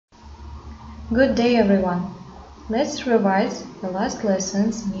Good day everyone. Let's revise the last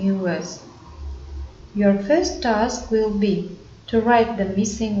lesson's new words. Your first task will be to write the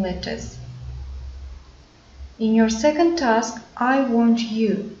missing letters. In your second task, I want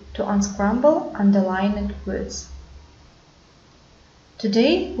you to unscramble underlined words.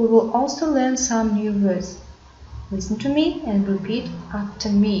 Today we will also learn some new words. Listen to me and repeat after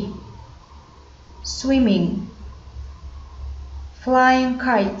me. Swimming, flying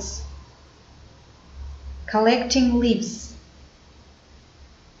kites, collecting leaves,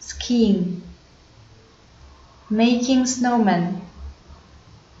 skiing, making snowmen,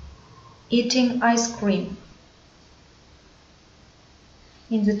 eating ice cream.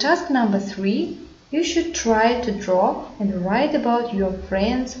 In the task number 3, you should try to draw and write about your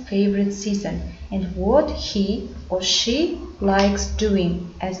friend's favorite season and what he or she likes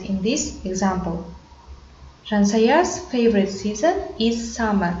doing, as in this example. Jansaya's favorite season is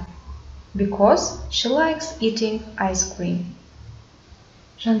summer because she likes eating ice cream.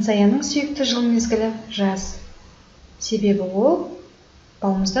 Жансаяның сүйікті жыл мезгілі жаз. Себебі ол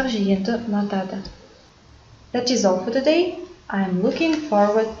балмұздақ жегенді ұнатады. That is all for today. I am looking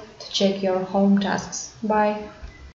forward to check your home tasks. Bye.